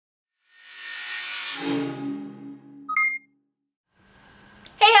Hey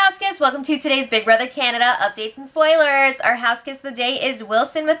Housekiss, welcome to today's Big Brother Canada updates and spoilers. Our Housekiss of the day is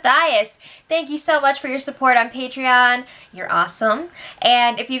Wilson Matthias. Thank you so much for your support on Patreon. You're awesome.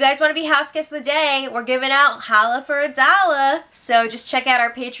 And if you guys want to be Housekiss of the day, we're giving out Holla for $1. So just check out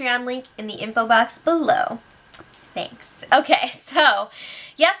our Patreon link in the info box below. Thanks. Okay, so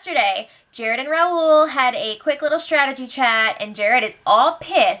yesterday, Jared and Raul had a quick little strategy chat, and Jared is all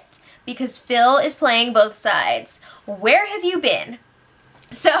pissed because Phil is playing both sides. Where have you been?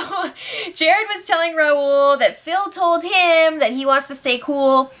 So, Jared was telling Raul that Phil told him that he wants to stay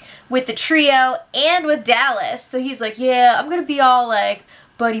cool with the trio and with Dallas. So he's like, yeah, I'm gonna be all like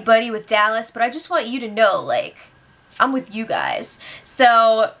buddy-buddy with Dallas, but I just want you to know, like, I'm with you guys.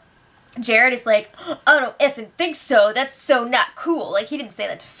 So Jared is like, I don't effing think so. That's so not cool. Like, he didn't say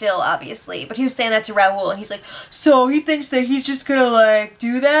that to Phil, obviously, but he was saying that to Raul, and he's like, so he thinks that he's just gonna, like,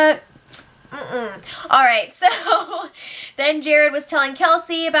 do that? Alright, so then Jared was telling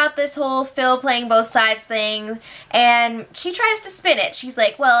Kelsey about this whole Phil playing both sides thing, and she tries to spin it. She's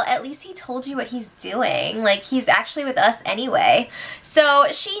like, well, at least he told you what he's doing. Like, he's actually with us anyway. So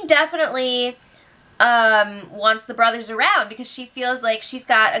she definitely wants the brothers around because she feels like she's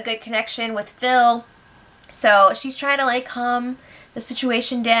got a good connection with Phil. So she's trying to, like, calm the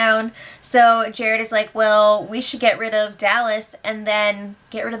situation down. So Jared is like, well, we should get rid of Dallas and then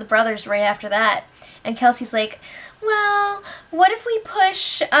get rid of the brothers right after that. And Kelsey's like, well, what if we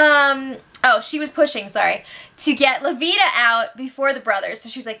push, oh, she was pushing, sorry, to get Levita out before the brothers. So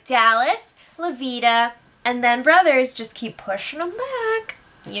she was like, Dallas, Levita, and then brothers, just keep pushing them back.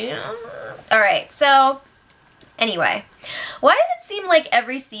 Yeah. Alright, so anyway, why does it seem like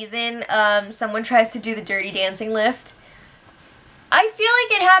every season someone tries to do the Dirty Dancing lift? I feel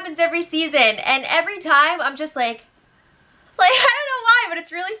like it happens every season, and every time I'm just like, I don't know why, but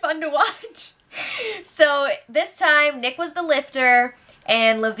it's really fun to watch. So this time, Nick was the lifter,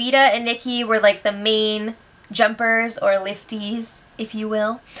 and Levita and Nikki were like the main jumpers, or lifties, if you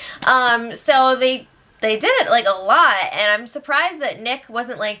will. So they did it like a lot, and I'm surprised that Nick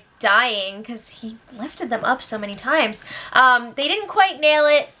wasn't like dying, because he lifted them up so many times. They didn't quite nail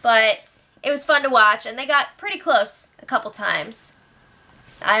it, but it was fun to watch, and they got pretty close a couple times.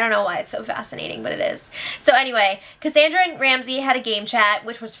 I don't know why it's so fascinating, but it is. So anyway, Cassandra and Ramsey had a game chat,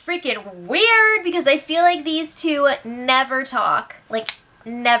 which was freaking weird because I feel like these two never talk. Like,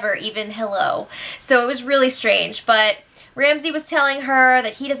 never even hello. So it was really strange, but Ramsey was telling her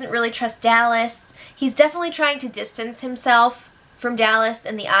that he doesn't really trust Dallas. He's definitely trying to distance himself from Dallas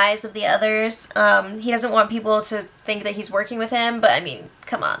in the eyes of the others. He doesn't want people to think that he's working with him, but I mean,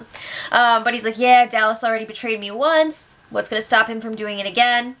 come on. But he's like, yeah, Dallas already betrayed me once. What's going to stop him from doing it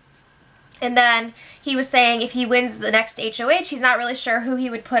again? And then he was saying if he wins the next HOH, he's not really sure who he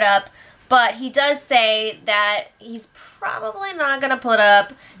would put up, but he does say that he's probably not going to put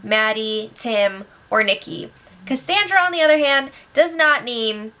up Maddie, Tim, or Nikki. Cassandra, on the other hand, does not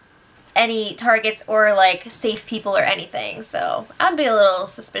name any targets or like safe people or anything, so I'd be a little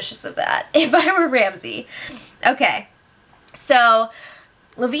suspicious of that if I were Ramsey. Okay, so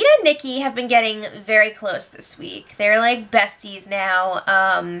Levita and Nikki have been getting very close this week. They're like besties now.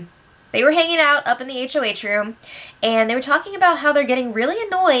 They were hanging out up in the HOH room, and they were talking about how they're getting really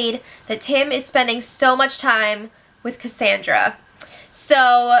annoyed that Tim is spending so much time with Cassandra.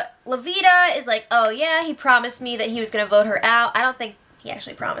 So Levita is like, oh yeah, he promised me that he was going to vote her out. I don't think he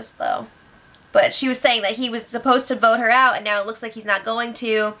actually promised, though. But she was saying that he was supposed to vote her out, and now it looks like he's not going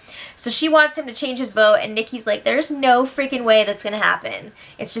to. So she wants him to change his vote, and Nikki's like, there's no freaking way that's going to happen.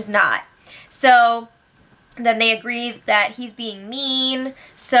 It's just not. So then they agree that he's being mean.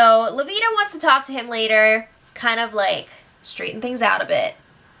 So Levita wants to talk to him later, kind of like straighten things out a bit.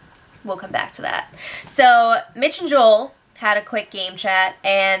 We'll come back to that. So Mitch and Joel had a quick game chat,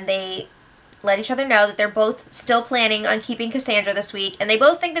 and they let each other know that they're both still planning on keeping Cassandra this week, and they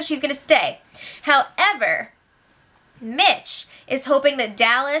both think that she's going to stay. However, Mitch is hoping that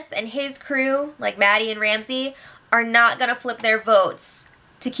Dallas and his crew, like Maddie and Ramsey, are not going to flip their votes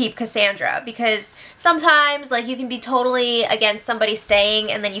to keep Cassandra, because sometimes, like, you can be totally against somebody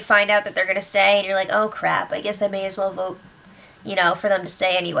staying, and then you find out that they're going to stay, and you're like, oh crap, I guess I may as well vote, you know, for them to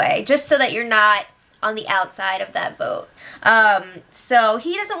stay anyway, just so that you're not on the outside of that vote. So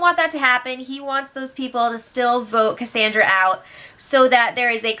he doesn't want that to happen. He wants those people to still vote Cassandra out so that there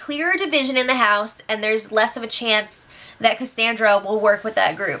is a clearer division in the house and there's less of a chance that Cassandra will work with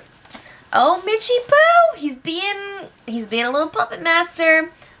that group. Oh, Mitchie Poo! He's being a little puppet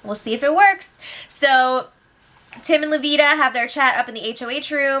master. We'll see if it works. So Tim and Levita have their chat up in the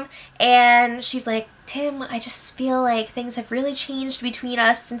HOH room, and she's like, Tim, I just feel like things have really changed between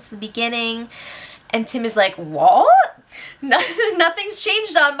us since the beginning. And Tim is like, what? Nothing's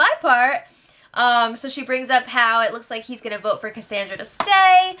changed on my part. So she brings up how it looks like he's going to vote for Cassandra to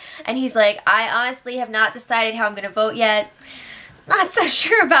stay. And he's like, I honestly have not decided how I'm going to vote yet. Not so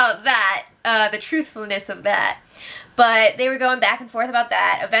sure about that, the truthfulness of that. But they were going back and forth about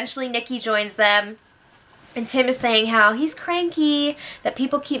that. Eventually, Nikki joins them. And Tim is saying how he's cranky, that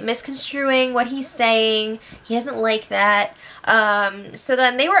people keep misconstruing what he's saying. He doesn't like that. So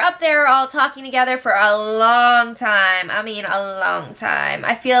then they were up there all talking together for a long time. I mean, a long time.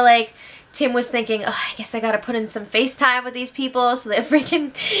 I feel like Tim was thinking, oh, I guess I gotta put in some FaceTime with these people so they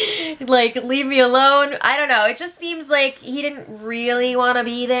freaking, like, leave me alone. I don't know. It just seems like he didn't really want to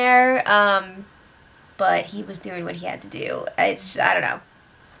be there. But he was doing what he had to do. I don't know.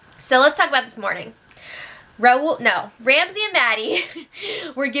 So let's talk about this morning. Ramsey and Maddie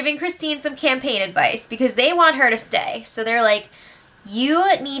were giving Christine some campaign advice because they want her to stay. So they're like,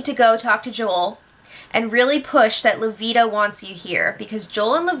 you need to go talk to Joel and really push that Levita wants you here because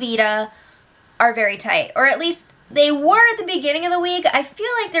Joel and Levita are very tight. Or at least they were at the beginning of the week. I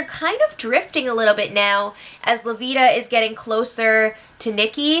feel like they're kind of drifting a little bit now as Levita is getting closer to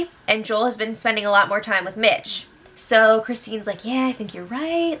Nikki and Joel has been spending a lot more time with Mitch. So Christine's like, yeah, I think you're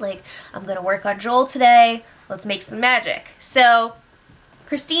right. Like, I'm going to work on Joel today. Let's make some magic. So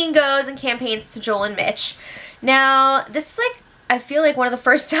Christine goes and campaigns to Joel and Mitch. Now, this is like, I feel like one of the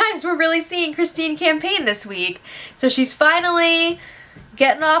first times we're really seeing Christine campaign this week. So she's finally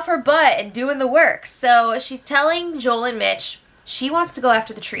getting off her butt and doing the work. So she's telling Joel and Mitch she wants to go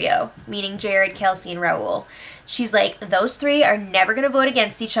after the trio, meaning Jared, Kelsey, and Raul. She's like, those three are never going to vote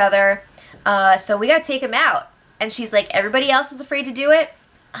against each other. So we got to take them out. And she's like, everybody else is afraid to do it.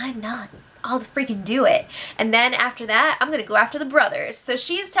 I'm not. I'll freaking do it. And then after that, I'm going to go after the brothers. So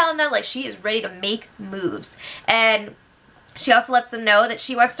she's telling them, like, she is ready to make moves. And she also lets them know that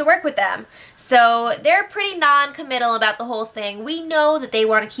she wants to work with them. So they're pretty non-committal about the whole thing. We know that they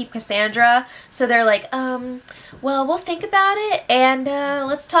want to keep Cassandra. So they're like, well, we'll think about it. And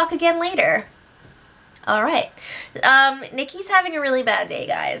let's talk again later. All right. Nikki's having a really bad day,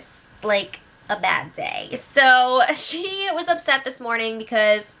 guys. Like, a bad day. So she was upset this morning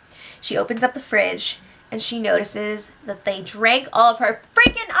because she opens up the fridge and she notices that they drank all of her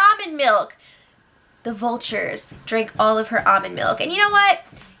freaking almond milk. The vultures drank all of her almond milk. And you know what?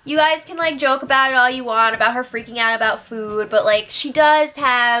 You guys can like joke about it all you want about her freaking out about food, but like she does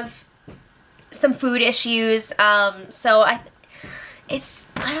have some food issues. So I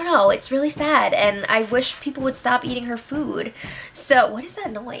don't know, it's really sad, and I wish people would stop eating her food. So, what is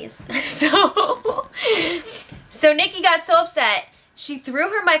that noise? So Nikki got so upset, she threw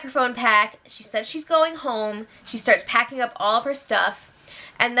her microphone pack, she said she's going home, she starts packing up all of her stuff,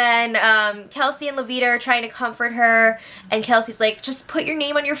 and then Kelsey and Levita are trying to comfort her, and Kelsey's like, just put your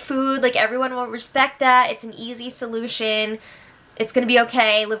name on your food, like everyone will respect that, it's an easy solution. It's gonna be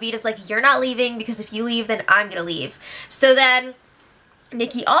okay. Levita's like, you're not leaving because if you leave, then I'm gonna leave. So then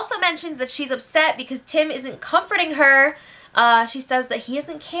Nikki also mentions that she's upset because Tim isn't comforting her. She says that he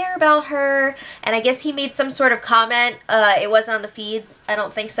doesn't care about her, and I guess he made some sort of comment, it wasn't on the feeds, I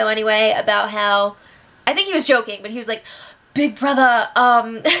don't think so anyway, about how, I think he was joking, but he was like, Big Brother,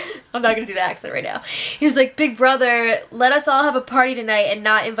 I'm not gonna do the accent right now. He was like, Big Brother, let us all have a party tonight and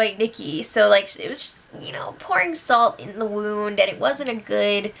not invite Nikki. So like, it was just, you know, pouring salt in the wound, and it wasn't a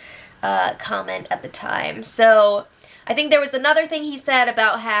good comment at the time. So I think there was another thing he said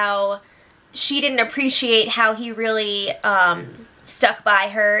about how she didn't appreciate how he really stuck by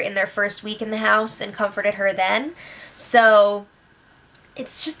her in their first week in the house and comforted her then. So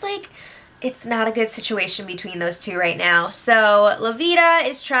it's just like, it's not a good situation between those two right now. So Levita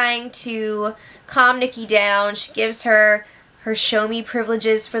is trying to calm Nikki down. She gives her Show Me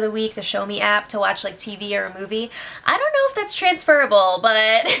privileges for the week, the Show Me app to watch like TV or a movie. I don't know if that's transferable, but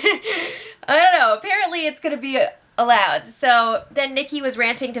I don't know. Apparently it's going to be allowed. So then Nikki was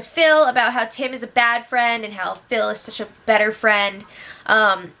ranting to Phil about how Tim is a bad friend and how Phil is such a better friend.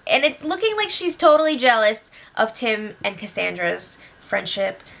 And it's looking like she's totally jealous of Tim and Cassandra's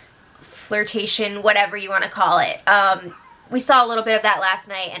friendship, flirtation, whatever you want to call it. We saw a little bit of that last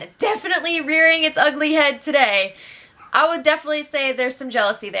night, and it's definitely rearing its ugly head today. I would definitely say there's some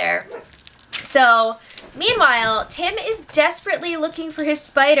jealousy there. So, meanwhile, Tim is desperately looking for his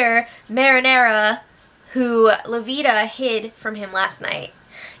spider, Marinara, who Levita hid from him last night.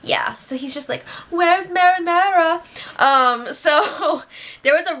 Yeah, so he's just like, where's Marinara? So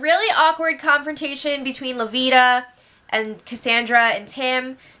there was a really awkward confrontation between Levita and Cassandra and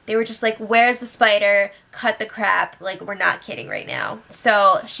Tim. They were just like, where's the spider? Cut the crap. Like, we're not kidding right now.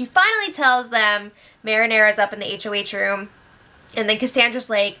 So she finally tells them Marinara's up in the HOH room. And then Cassandra's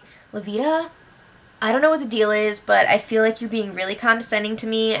like, Levita, I don't know what the deal is, but I feel like you're being really condescending to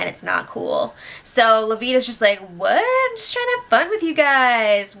me and it's not cool. So Levita's just like, what? I'm just trying to have fun with you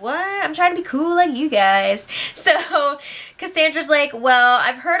guys. What? I'm trying to be cool like you guys. So Cassandra's like, well,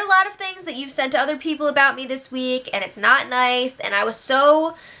 I've heard a lot of things that you've said to other people about me this week and it's not nice, and I was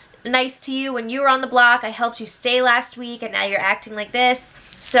so nice to you when you were on the block. I helped you stay last week and now you're acting like this.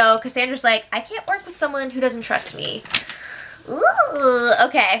 So Cassandra's like, I can't work with someone who doesn't trust me. Ooh,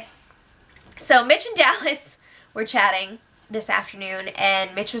 okay. So Mitch and Dallas were chatting this afternoon,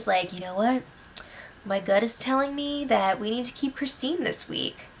 and Mitch was like, you know what? My gut is telling me that we need to keep Christine this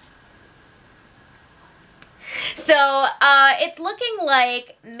week. So it's looking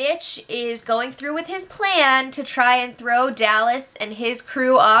like Mitch is going through with his plan to try and throw Dallas and his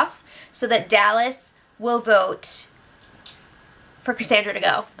crew off so that Dallas will vote for Cassandra to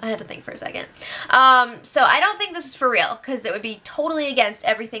go. I had to think for a second. So I don't think this is for real, because it would be totally against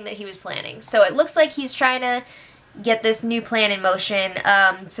everything that he was planning. So it looks like he's trying to get this new plan in motion.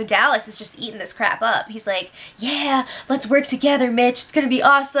 So Dallas is just eating this crap up. He's like, yeah, let's work together, Mitch. It's gonna be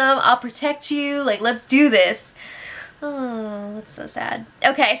awesome. I'll protect you. Like, let's do this. Oh, that's so sad.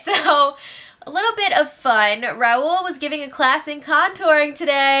 Okay, so a little bit of fun. Raul was giving a class in contouring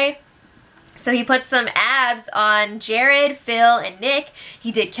today. So he put some abs on Jared, Phil, and Nick.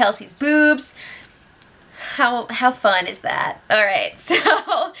 He did Kelsey's boobs. How fun is that? All right, so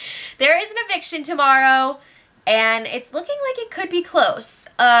there is an eviction tomorrow, and it's looking like it could be close.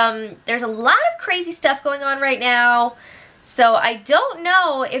 There's a lot of crazy stuff going on right now, so I don't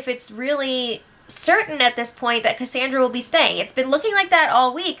know if it's really certain at this point that Cassandra will be staying. It's been looking like that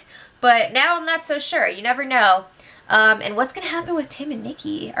all week, but now I'm not so sure. You never know. And what's going to happen with Tim and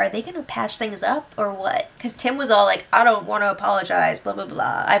Nikki? Are they going to patch things up or what? Because Tim was all like, I don't want to apologize, blah, blah,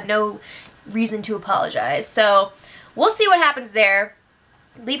 blah. I have no reason to apologize. So we'll see what happens there.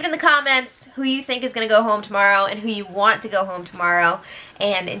 Leave it in the comments who you think is going to go home tomorrow and who you want to go home tomorrow.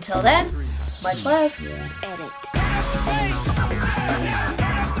 And until then, much love. Edit.